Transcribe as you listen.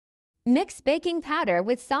Mix baking powder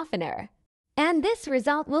with softener, and this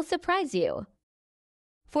result will surprise you.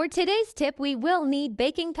 For today's tip, we will need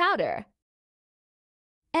baking powder.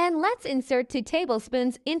 And let's insert 2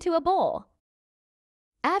 tablespoons into a bowl.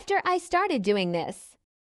 After I started doing this,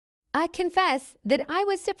 I confess that I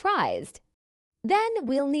was surprised. Then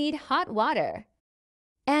we'll need hot water,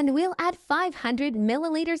 and we'll add 500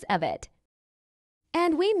 milliliters of it.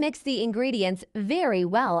 And we mix the ingredients very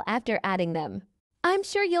well after adding them. I'm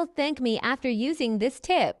sure you'll thank me after using this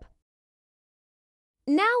tip.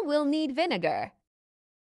 Now we'll need vinegar.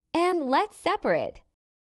 And let's separate.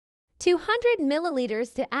 200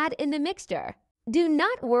 milliliters to add in the mixture. Do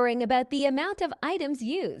not worry about the amount of items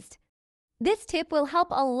used. This tip will help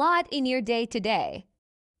a lot in your day-to-day.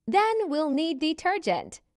 Then we'll need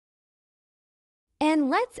detergent. And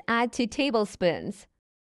let's add 2 tablespoons.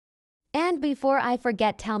 And before I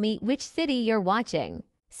forget, tell me which city you're watching,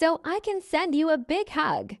 so I can send you a big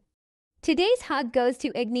hug. Today's hug goes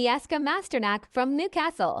to Agnieszka Masternak from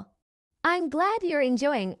Newcastle. I'm glad you're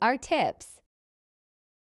enjoying our tips.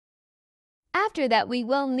 After that, we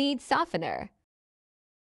will need softener.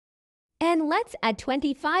 And let's add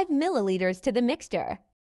 25 milliliters to the mixture.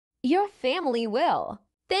 Your family will.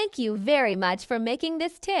 Thank you very much for making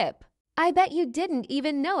this tip. I bet you didn't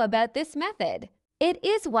even know about this method. It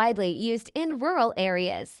is widely used in rural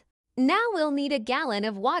areas. Now we'll need a gallon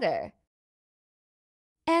of water.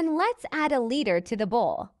 And let's add 1 liter to the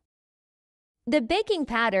bowl. The baking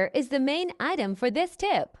powder is the main item for this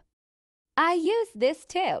tip. I use this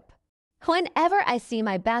tip whenever I see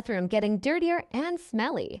my bathroom getting dirtier and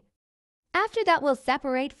smelly. After that, we'll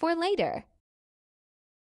separate for later.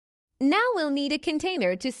 Now we'll need a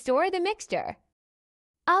container to store the mixture.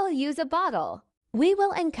 I'll use a bottle. We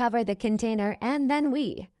will uncover the container and then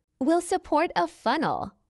we will support a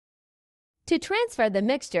funnel to transfer the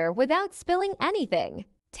mixture without spilling anything.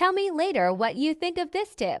 Tell me later what you think of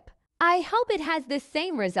this tip. I hope it has the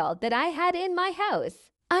same result that I had in my house.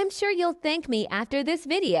 I'm sure you'll thank me after this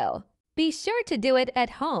video. Be sure to do it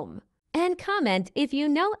at home and comment if you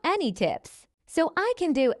know any tips so I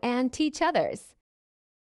can do and teach others.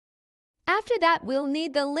 After that, we'll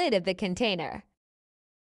need the lid of the container.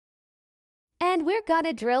 And we're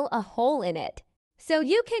gonna drill a hole in it so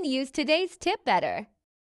you can use today's tip better.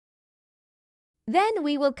 Then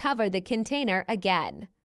we will cover the container again.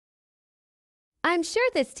 I'm sure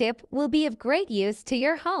this tip will be of great use to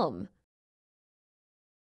your home.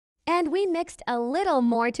 And we mixed a little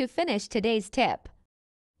more to finish today's tip.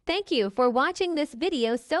 Thank you for watching this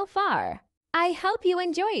video so far. I hope you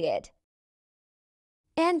enjoyed it.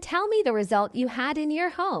 And tell me the result you had in your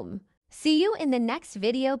home. See you in the next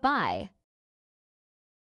video. Bye.